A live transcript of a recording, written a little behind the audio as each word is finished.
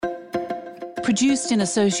Produced in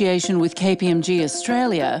association with KPMG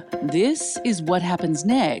Australia, this is What Happens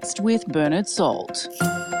Next with Bernard Salt.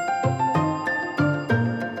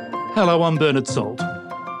 Hello, I'm Bernard Salt.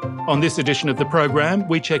 On this edition of the program,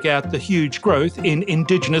 we check out the huge growth in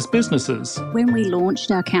Indigenous businesses. When we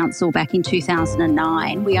launched our council back in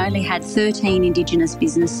 2009, we only had 13 Indigenous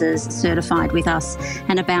businesses certified with us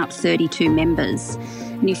and about 32 members.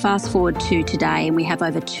 And you fast forward to today and we have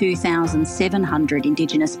over 2,700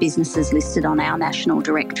 Indigenous businesses listed on our national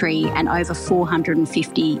directory and over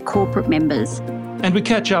 450 corporate members. And we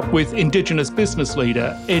catch up with Indigenous business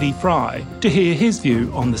leader Eddie Fry to hear his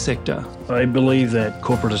view on the sector. I believe that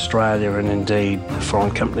corporate Australia and indeed the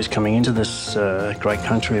foreign companies coming into this great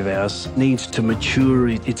country of ours needs to mature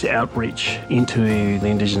its outreach into the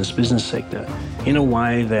Indigenous business sector in a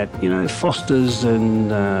way that, fosters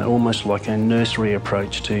and almost like a nursery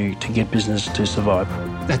approach to get business to survive.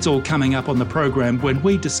 That's all coming up on the program when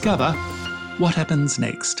we discover what happens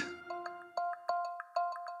next.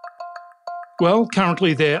 Well,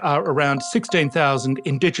 currently there are around 16,000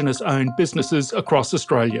 Indigenous-owned businesses across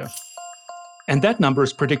Australia. And that number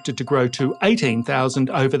is predicted to grow to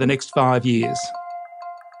 18,000 over the next 5 years.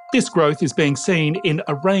 This growth is being seen in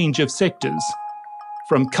a range of sectors,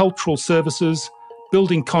 from cultural services,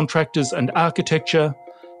 building contractors and architecture,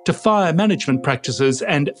 to fire management practices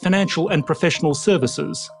and financial and professional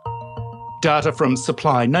services. Data from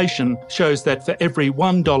Supply Nation shows that for every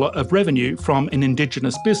 $1 of revenue from an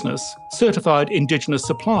Indigenous business, certified Indigenous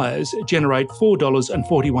suppliers generate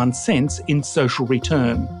 $4.41 in social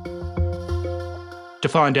return. To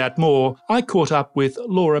find out more, I caught up with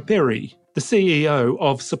Laura Berry, the CEO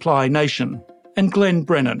of Supply Nation, and Glenn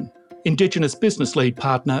Brennan, Indigenous Business Lead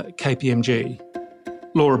Partner, KPMG.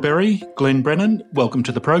 Laura Berry, Glenn Brennan, welcome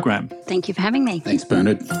to the program. Thank you for having me. Thanks,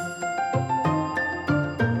 Bernard.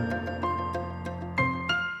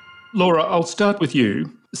 Laura, I'll start with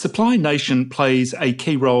you. Supply Nation plays a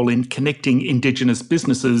key role in connecting Indigenous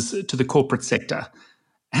businesses to the corporate sector.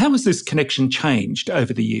 How has this connection changed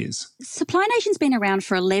over the years? Supply Nation's been around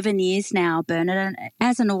for 11 years now, Bernard, and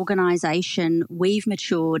as an organisation, we've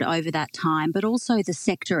matured over that time, but also the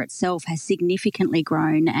sector itself has significantly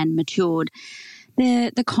grown and matured.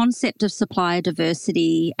 The concept of supplier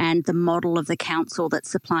diversity and the model of the council that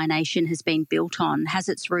Supply Nation has been built on has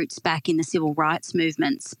its roots back in the civil rights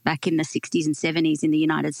movements back in the 60s and 70s in the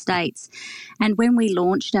United States. And when we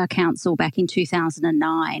launched our council back in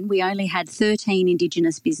 2009, we only had 13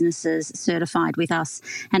 Indigenous businesses certified with us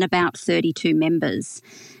and about 32 members.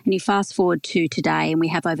 And you fast forward to today and we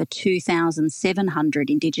have over 2,700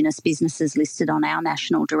 Indigenous businesses listed on our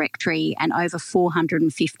national directory and over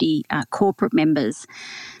 450 corporate members.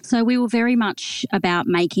 So we were very much about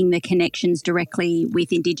making the connections directly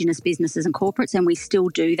with Indigenous businesses and corporates, and we still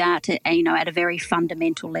do that, at a very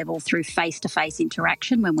fundamental level through face-to-face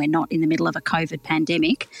interaction when we're not in the middle of a COVID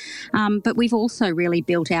pandemic. But we've also really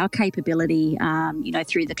built our capability,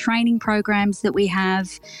 through the training programs that we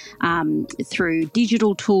have, through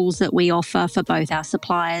digital tools that we offer for both our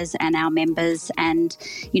suppliers and our members, and,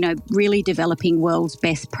 really developing world's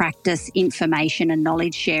best practice information and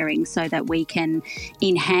knowledge sharing so that we can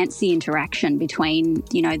enhance the interaction between,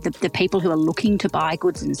 the people who are looking to buy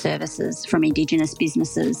goods and services from Indigenous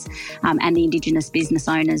businesses and the Indigenous business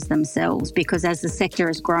owners themselves. Because as the sector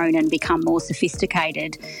has grown and become more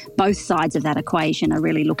sophisticated, both sides of that equation are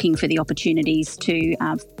really looking for the opportunities to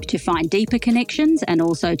find deeper connections and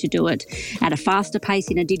also to do it at a faster pace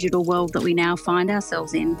in a digital world that we now find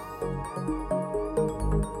ourselves in.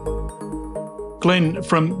 Glenn,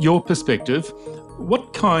 from your perspective,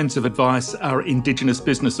 what kinds of advice are Indigenous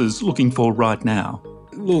businesses looking for right now?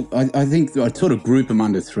 Look, I think I sort of group them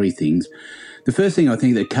under three things. The first thing, I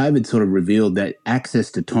think that COVID sort of revealed that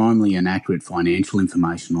access to timely and accurate financial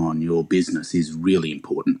information on your business is really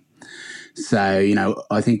important. So,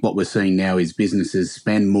 I think what we're seeing now is businesses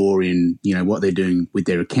spend more in, what they're doing with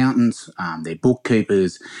their accountants, their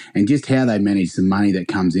bookkeepers, and just how they manage the money that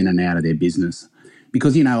comes in and out of their business.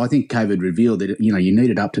 Because, I think COVID revealed that, you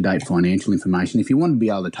needed up-to-date financial information if you want to be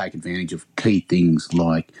able to take advantage of key things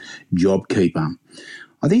like JobKeeper.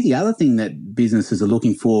 I think the other thing that businesses are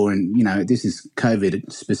looking for, and, this is COVID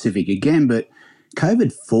specific again, but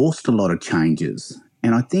COVID forced a lot of changes.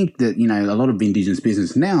 And I think that, a lot of Indigenous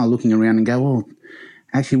businesses now are looking around and go, well,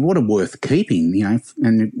 actually, what are worth keeping?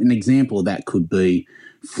 And an example of that could be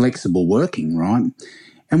flexible working, right?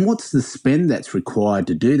 And what's the spend that's required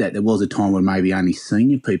to do that? There was a time where maybe only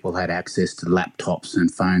senior people had access to laptops and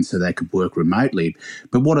phones so they could work remotely.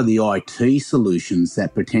 But what are the IT solutions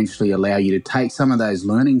that potentially allow you to take some of those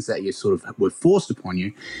learnings that you sort of were forced upon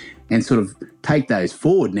you and sort of take those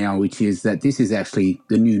forward now, which is that this is actually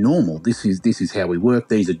the new normal. This is how we work.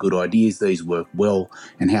 These are good ideas. These work well.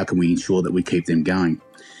 And how can we ensure that we keep them going?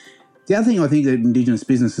 The other thing I think that Indigenous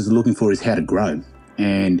businesses are looking for is how to grow.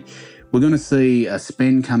 And we're going to see a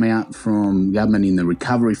spend come out from government in the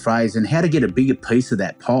recovery phase and how to get a bigger piece of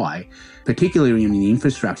that pie, particularly in the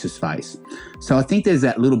infrastructure space. So I think there's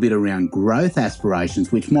that little bit around growth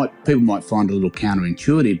aspirations, which people might find a little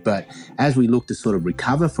counterintuitive, but as we look to sort of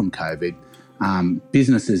recover from COVID,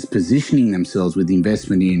 businesses positioning themselves with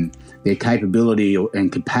investment in their capability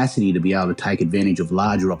and capacity to be able to take advantage of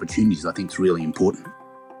larger opportunities, I think is really important.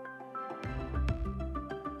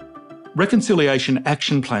 Reconciliation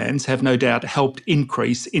action plans have no doubt helped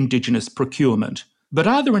increase Indigenous procurement. But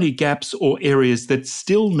are there any gaps or areas that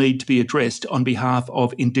still need to be addressed on behalf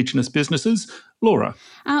of Indigenous businesses? Laura?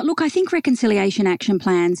 Look, I think reconciliation action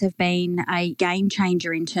plans have been a game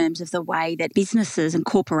changer in terms of the way that businesses and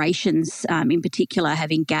corporations in particular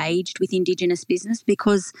have engaged with Indigenous business,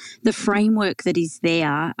 because the framework that is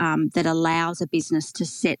there that allows a business to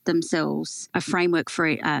set themselves a framework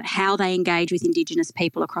for how they engage with Indigenous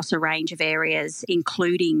people across a range of areas,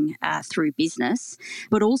 including through business,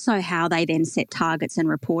 but also how they then set targets and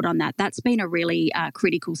report on that. That's been a really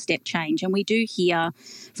critical step change. And we do hear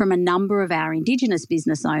from a number of our Indigenous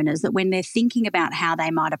business owners that when they're thinking about how they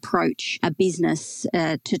might approach a business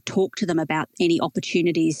to talk to them about any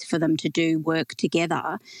opportunities for them to do work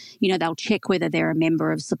together, they'll check whether they're a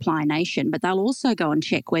member of Supply Nation, but they'll also go and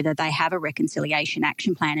check whether they have a reconciliation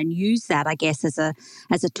action plan and use that, I guess, as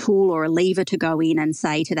a tool or a lever to go in and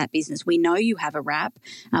say to that business, we know you have a RAP,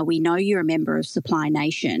 we know you're a member of Supply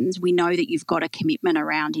Nations, we know that you've got a commitment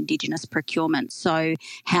around Indigenous procurement, so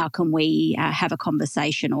how can we have a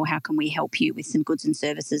conversation, or how can we help you with some goods and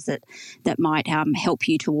services that might help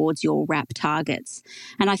you towards your RAP targets?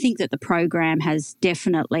 And I think that the program has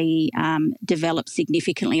definitely developed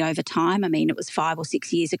significantly over time. I mean, it was 5 or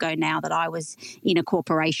 6 years ago now that I was in a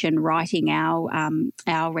corporation writing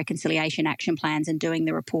our reconciliation action plans and doing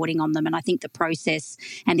the reporting on them. And I think the process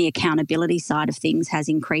and the accountability side of things has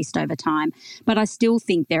increased over time. But I still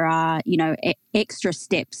think there are, extra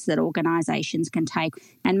steps that organisations can take,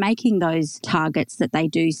 and making those targets that they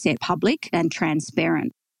do set public and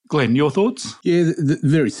transparent. Glenn, your thoughts? Yeah,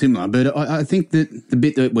 very similar. But I think that the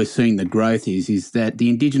bit that we're seeing the growth is that the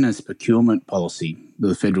Indigenous procurement policy of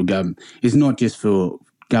the federal government is not just for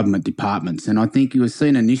government departments. And I think you've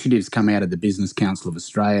seen initiatives come out of the Business Council of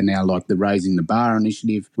Australia now, like the Raising the Bar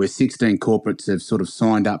initiative, where 16 corporates have sort of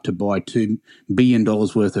signed up to buy $2 billion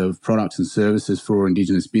worth of products and services for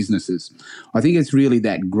Indigenous businesses. I think it's really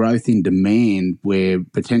that growth in demand where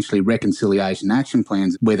potentially reconciliation action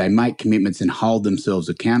plans, where they make commitments and hold themselves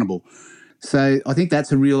accountable. So I think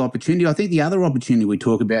that's a real opportunity. I think the other opportunity we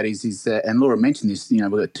talk about is and Laura mentioned this, we've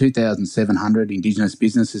got 2,700 Indigenous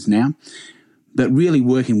businesses now, but really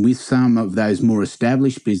working with some of those more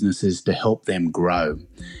established businesses to help them grow.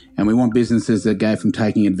 And we want businesses that go from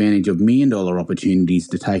taking advantage of $1 million opportunities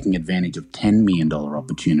to taking advantage of $10 million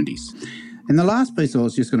opportunities. And the last piece I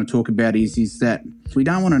was just going to talk about is that we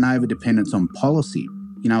don't want an over-dependence on policy.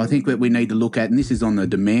 I think that we need to look at, and this is on the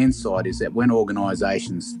demand side, is that when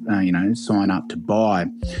organisations, sign up to buy,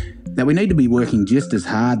 that we need to be working just as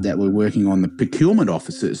hard that we're working on the procurement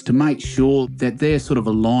officers to make sure that they're sort of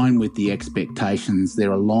aligned with the expectations,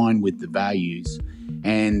 they're aligned with the values,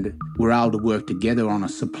 and we're able to work together on a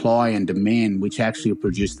supply and demand which actually will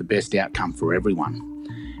produce the best outcome for everyone.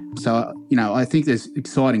 So, I think there's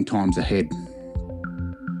exciting times ahead.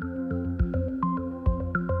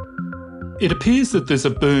 It appears that there's a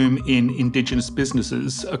boom in Indigenous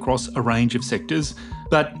businesses across a range of sectors,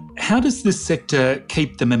 but how does this sector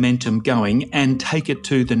keep the momentum going and take it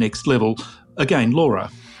to the next level? Again, Laura.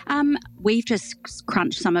 We've just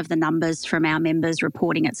crunched some of the numbers from our members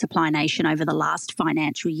reporting at Supply Nation over the last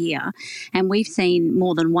financial year, and we've seen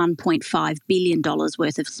more than $1.5 billion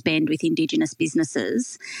worth of spend with Indigenous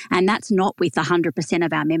businesses, and that's not with 100%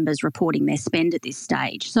 of our members reporting their spend at this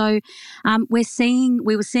stage. So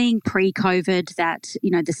we were seeing pre-COVID that,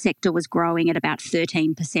 the sector was growing at about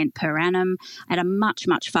 13% per annum at a much,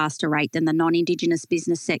 much faster rate than the non-Indigenous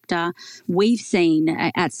business sector. We've seen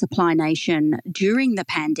at Supply Nation during the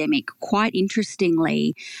pandemic, quite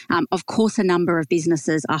interestingly, of course, a number of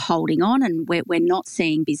businesses are holding on, and we're not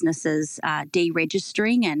seeing businesses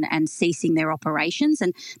deregistering and ceasing their operations.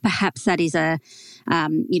 And perhaps that is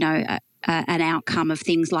an outcome of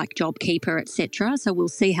things like JobKeeper, etc. So we'll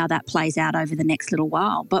see how that plays out over the next little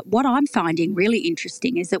while. But what I'm finding really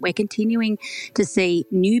interesting is that we're continuing to see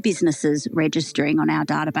new businesses registering on our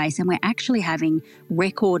database, and we're actually having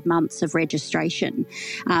record months of registration.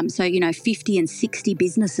 So, 50 and 60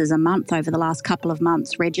 businesses a month over the last couple of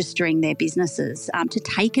months registering their businesses to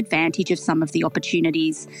take advantage of some of the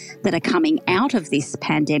opportunities that are coming out of this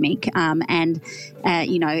pandemic.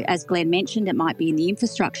 As Glenn mentioned, it might be in the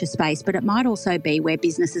infrastructure space, but it might also be where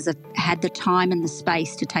businesses have had the time and the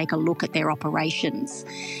space to take a look at their operations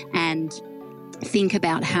and think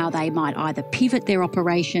about how they might either pivot their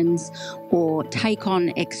operations or take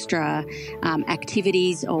on extra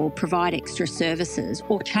activities or provide extra services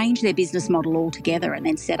or change their business model altogether and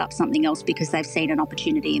then set up something else because they've seen an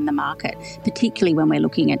opportunity in the market, particularly when we're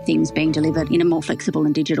looking at things being delivered in a more flexible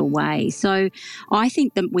and digital way. So I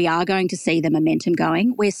think that we are going to see the momentum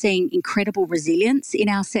going. We're seeing incredible resilience in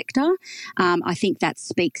our sector. I think that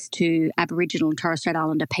speaks to Aboriginal and Torres Strait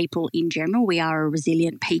Islander people in general. We are a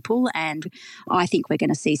resilient people, and I think we're going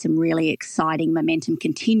to see some really exciting momentum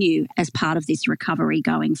continue as part of this recovery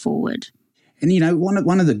going forward. And,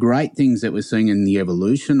 one of the great things that we're seeing in the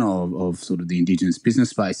evolution of sort of the Indigenous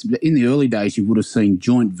business space, in the early days you would have seen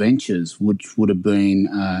joint ventures, which would have been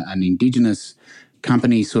an Indigenous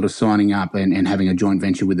company sort of signing up and having a joint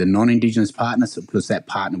venture with a non-Indigenous partner because that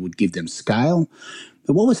partner would give them scale.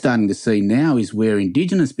 But what we're starting to see now is where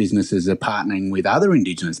Indigenous businesses are partnering with other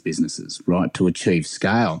Indigenous businesses, right, to achieve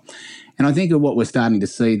scale. And I think what we're starting to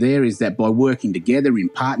see there is that by working together in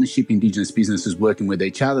partnership, Indigenous businesses working with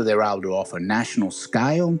each other, they're able to offer national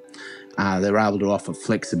scale, they're able to offer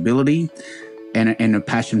flexibility and a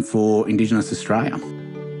passion for Indigenous Australia.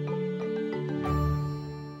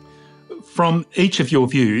 From each of your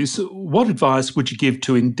views, what advice would you give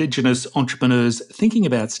to Indigenous entrepreneurs thinking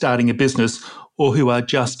about starting a business or who are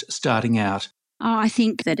just starting out? I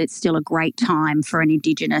think that it's still a great time for an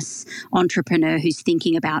Indigenous entrepreneur who's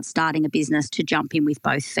thinking about starting a business to jump in with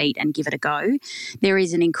both feet and give it a go. There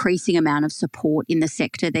is an increasing amount of support in the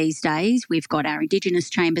sector these days. We've got our Indigenous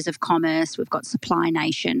Chambers of Commerce, we've got Supply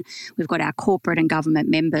Nation, we've got our corporate and government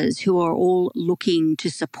members who are all looking to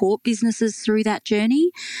support businesses through that journey.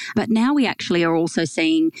 But now we actually are also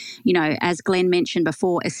seeing, as Glenn mentioned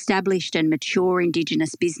before, established and mature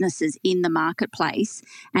Indigenous businesses in the marketplace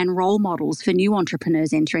and role models for new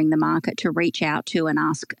entrepreneurs entering the market to reach out to and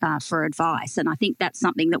ask for advice. And I think that's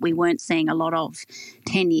something that we weren't seeing a lot of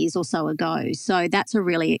 10 years or so ago. So that's a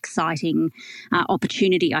really exciting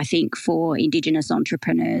opportunity, I think, for Indigenous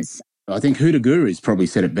entrepreneurs. I think Huda Guru's probably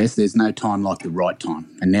said it best. There's no time like the right time,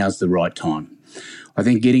 and now's the right time. I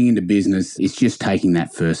think getting into business is just taking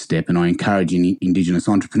that first step, and I encourage Indigenous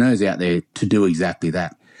entrepreneurs out there to do exactly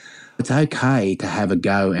that. It's okay to have a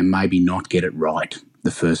go and maybe not get it right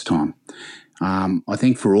the first time. I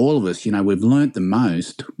think for all of us, we've learnt the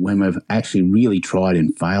most when we've actually really tried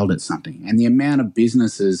and failed at something. And the amount of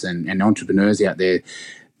businesses and entrepreneurs out there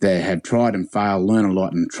that have tried and failed, learn a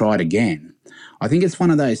lot and tried again. I think it's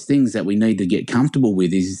one of those things that we need to get comfortable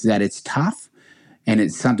with is that it's tough and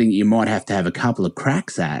it's something you might have to have a couple of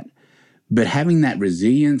cracks at. But having that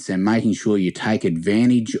resilience and making sure you take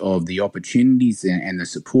advantage of the opportunities and the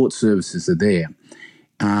support services are there,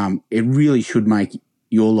 it really should make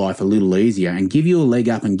your life a little easier and give you a leg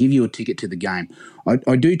up and give you a ticket to the game.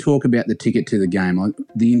 I do talk about the ticket to the game.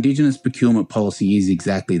 The Indigenous procurement policy is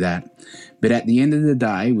exactly that. But at the end of the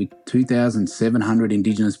day, with 2,700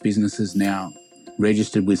 Indigenous businesses now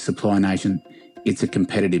registered with Supply Nation, it's a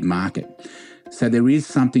competitive market. So there is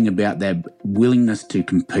something about that willingness to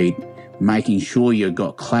compete, making sure you've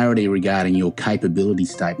got clarity regarding your capability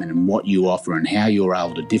statement and what you offer and how you're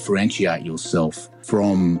able to differentiate yourself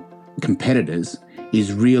from competitors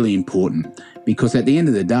is really important, because at the end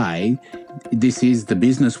of the day, this is the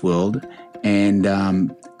business world and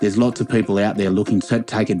there's lots of people out there looking to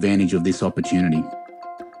take advantage of this opportunity.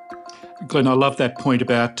 Glenn, I love that point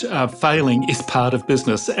about failing is part of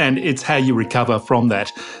business and it's how you recover from that.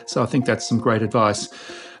 So I think that's some great advice.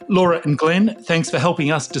 Laura and Glenn, thanks for helping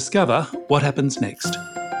us discover what happens next.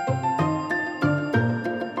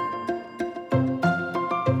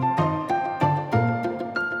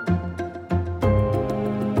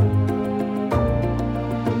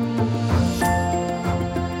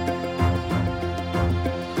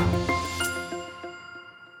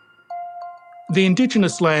 The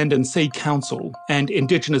Indigenous Land and Sea Council and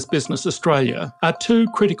Indigenous Business Australia are two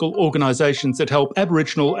critical organisations that help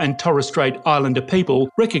Aboriginal and Torres Strait Islander people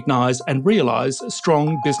recognise and realise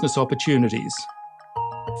strong business opportunities.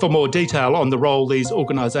 For more detail on the role these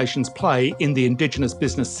organisations play in the Indigenous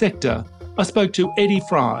business sector, I spoke to Eddie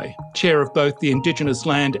Fry, chair of both the Indigenous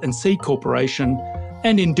Land and Sea Corporation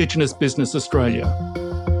and Indigenous Business Australia.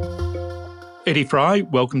 Eddie Fry,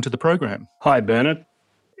 welcome to the program. Hi, Bernard.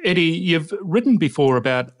 Eddie, you've written before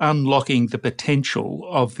about unlocking the potential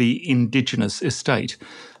of the Indigenous estate.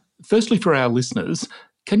 Firstly, for our listeners,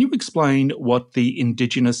 can you explain what the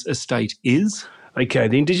Indigenous estate is? Okay,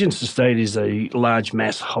 the Indigenous estate is a large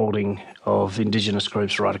mass holding of Indigenous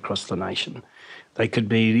groups right across the nation. They could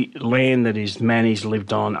be land that is managed,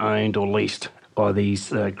 lived on, owned or leased by these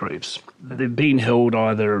groups. They've been held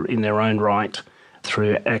either in their own right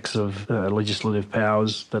through acts of legislative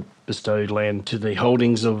powers that bestowed land to the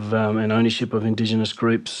holdings of and ownership of Indigenous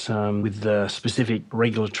groups with specific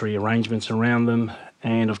regulatory arrangements around them.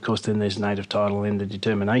 And of course, then there's native title and the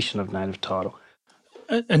determination of native title.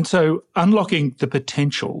 And so unlocking the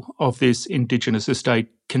potential of this Indigenous estate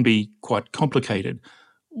can be quite complicated.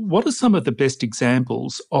 What are some of the best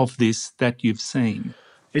examples of this that you've seen?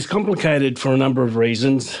 It's complicated for a number of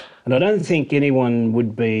reasons, and I don't think anyone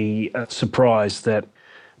would be surprised that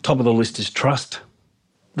top of the list is trust.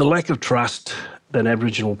 The lack of trust that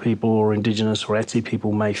Aboriginal people or Indigenous or ATSI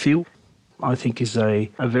people may feel, I think is a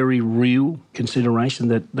very real consideration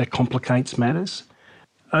that complicates matters.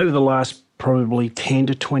 Over the last probably 10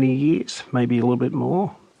 to 20 years, maybe a little bit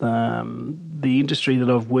more, the industry that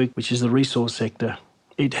I've worked, which is the resource sector,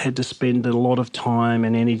 it had to spend a lot of time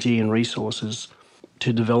and energy and resources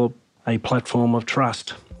to develop a platform of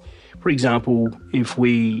trust. For example, if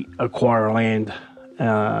we acquire land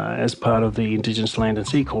as part of the Indigenous Land and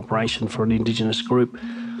Sea Corporation for an Indigenous group,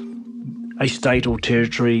 a state or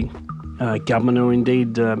territory government or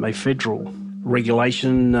indeed a federal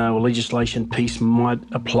regulation or legislation piece might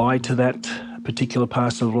apply to that particular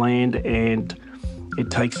parcel of land, and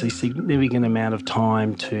it takes a significant amount of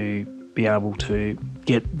time to be able to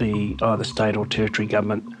get the either state or territory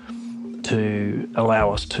government to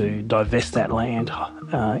allow us to divest that land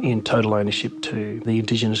in total ownership to the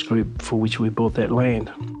Indigenous group for which we bought that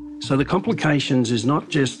land. So the complications is not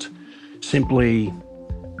just simply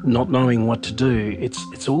not knowing what to do,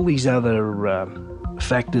 it's all these other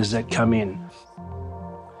factors that come in.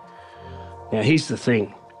 Now, here's the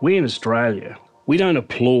thing. We in Australia, we don't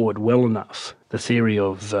applaud well enough the theory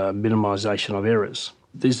of minimisation of errors.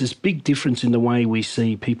 There's this big difference in the way we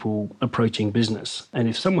see people approaching business. And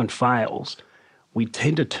if someone fails, we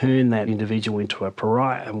tend to turn that individual into a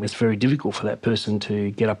pariah. And it's very difficult for that person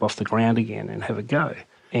to get up off the ground again and have a go.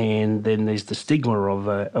 And then there's the stigma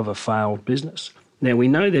of a failed business. Now, we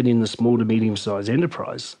know that in the small to medium-sized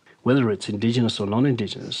enterprise, whether it's Indigenous or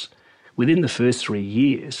non-Indigenous, within the first 3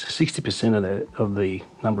 years, 60% of the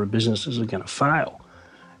number of businesses are going to fail.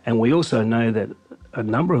 And we also know that a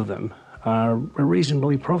number of them are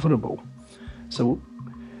reasonably profitable. So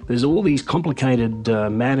there's all these complicated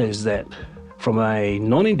matters that, from a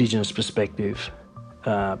non-Indigenous perspective,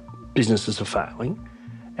 businesses are failing.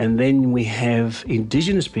 And then we have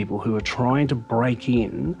Indigenous people who are trying to break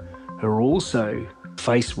in, who are also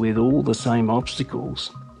faced with all the same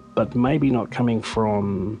obstacles, but maybe not coming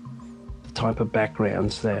from the type of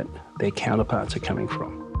backgrounds that their counterparts are coming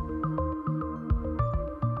from.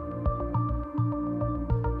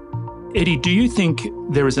 Eddie, do you think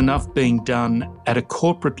there is enough being done at a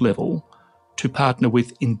corporate level to partner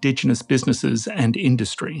with Indigenous businesses and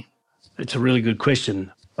industry? It's a really good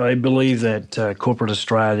question. I believe that corporate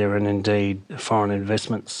Australia and indeed foreign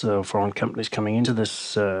investments, foreign companies coming into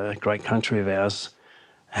this great country of ours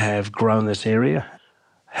have grown this area.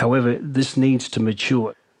 However, this needs to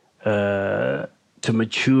mature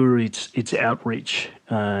its outreach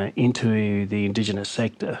into the Indigenous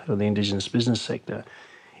sector or the Indigenous business sector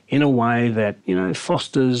in a way that,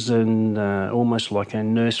 fosters and almost like a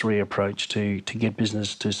nursery approach to get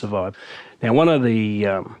business to survive. Now, one of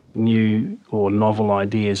the new or novel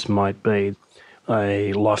ideas might be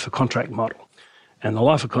a life of contract model. And the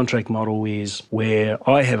life of contract model is where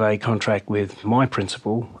I have a contract with my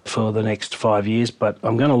principal for the next 5 years, but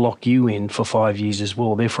I'm going to lock you in for 5 years as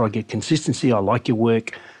well. Therefore, I get consistency. I like your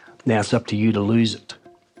work. Now it's up to you to lose it.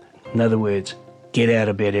 In other words, get out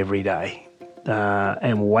of bed every day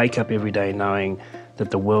and wake up every day knowing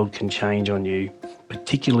that the world can change on you,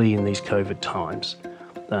 particularly in these COVID times,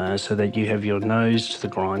 so that you have your nose to the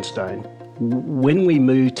grindstone. When we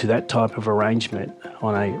move to that type of arrangement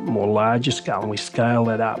on a more larger scale and we scale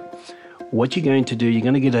that up, what you're going to do, you're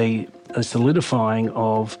going to get a solidifying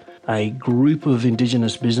of a group of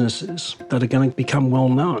Indigenous businesses that are going to become well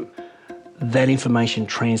known. That information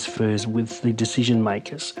transfers with the decision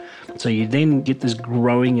makers. So you then get this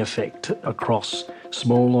growing effect across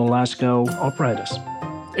small or large scale operators.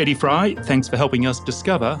 Eddie Fry, thanks for helping us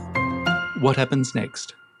discover what happens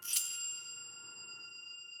next.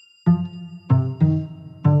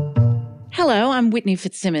 I'm Whitney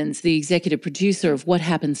Fitzsimmons, the executive producer of What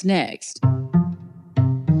Happens Next.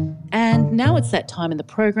 And now it's that time in the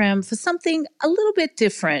program for something a little bit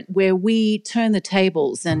different, where we turn the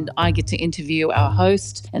tables and I get to interview our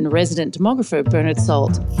host and resident demographer, Bernard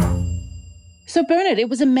Salt. So Bernard, it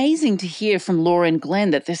was amazing to hear from Laura and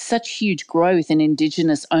Glenn that there's such huge growth in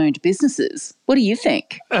Indigenous-owned businesses. What do you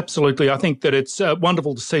think? Absolutely. I think that it's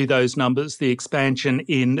wonderful to see those numbers, the expansion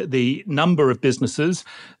in the number of businesses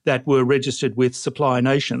that were registered with Supply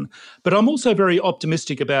Nation. But I'm also very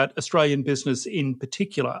optimistic about Australian business in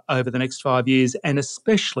particular over the next 5 years, and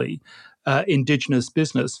especially Indigenous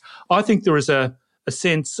business. I think there is a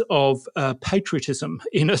sense of patriotism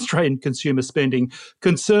in Australian consumer spending,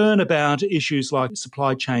 concern about issues like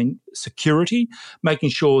supply chain security, making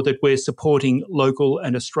sure that we're supporting local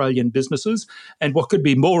and Australian businesses, and what could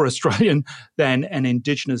be more Australian than an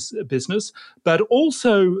Indigenous business, but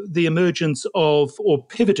also the emergence of or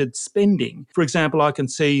pivoted spending. For example, I can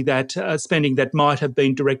see that spending that might have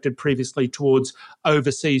been directed previously towards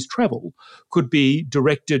overseas travel could be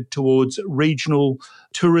directed towards regional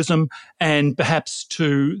tourism and perhaps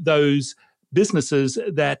to those businesses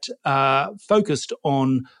that are focused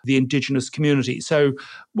on the Indigenous community. So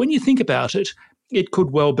when you think about it, it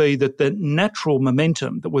could well be that the natural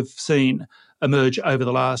momentum that we've seen emerge over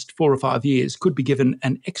the last 4 or 5 years could be given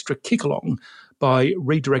an extra kick along by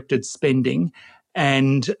redirected spending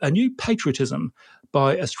and a new patriotism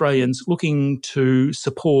by Australians looking to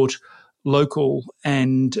support local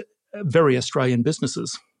and very Australian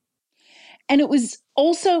businesses. And it was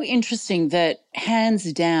also interesting that,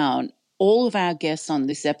 hands down, all of our guests on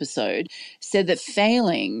this episode said that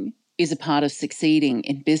failing is a part of succeeding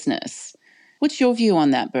in business. What's your view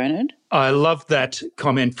on that, Bernard? I love that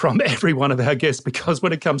comment from every one of our guests, because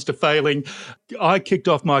when it comes to failing, I kicked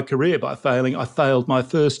off my career by failing. I failed my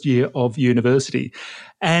first year of university.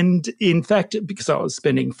 And in fact, because I was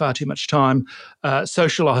spending far too much time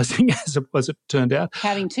socialising, as it turned out.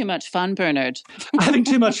 Having too much fun, Bernard. Having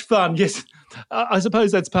too much fun, yes. I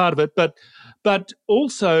suppose that's part of it. But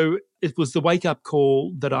also it was the wake-up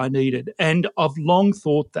call that I needed. And I've long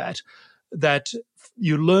thought that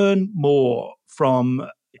you learn more from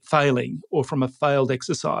failing or from a failed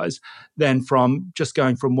exercise than from just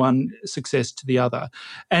going from one success to the other.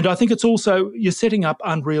 And I think it's also, you're setting up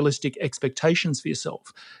unrealistic expectations for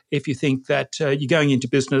yourself if you think that you're going into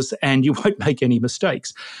business and you won't make any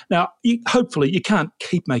mistakes. Now, hopefully you can't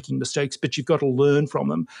keep making mistakes, but you've got to learn from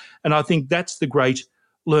them. And I think that's the great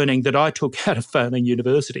learning that I took out of failing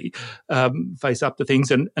university, face up to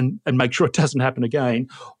things and make sure it doesn't happen again,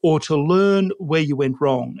 or to learn where you went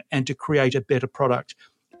wrong and to create a better product.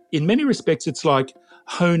 In many respects, it's like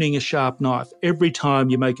honing a sharp knife. Every time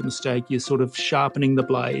you make a mistake, you're sort of sharpening the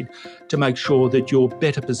blade to make sure that you're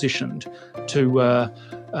better positioned to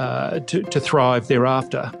thrive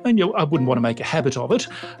thereafter. And I wouldn't want to make a habit of it.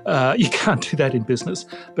 You can't do that in business.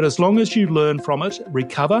 But as long as you learn from it,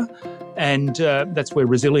 recover, and that's where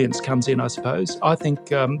resilience comes in, I suppose. I think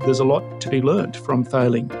there's a lot to be learned from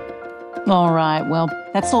failing. All right, well,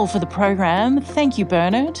 that's all for the program. Thank you,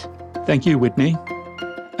 Bernard. Thank you, Whitney.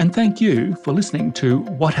 And thank you for listening to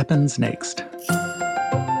What Happens Next.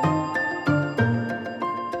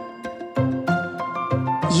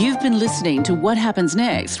 You've been listening to What Happens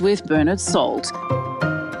Next with Bernard Salt.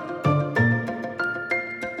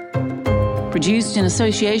 Produced in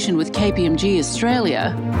association with KPMG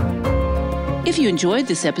Australia. If you enjoyed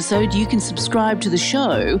this episode, you can subscribe to the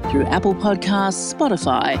show through Apple Podcasts,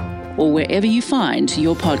 Spotify, or wherever you find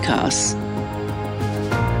your podcasts.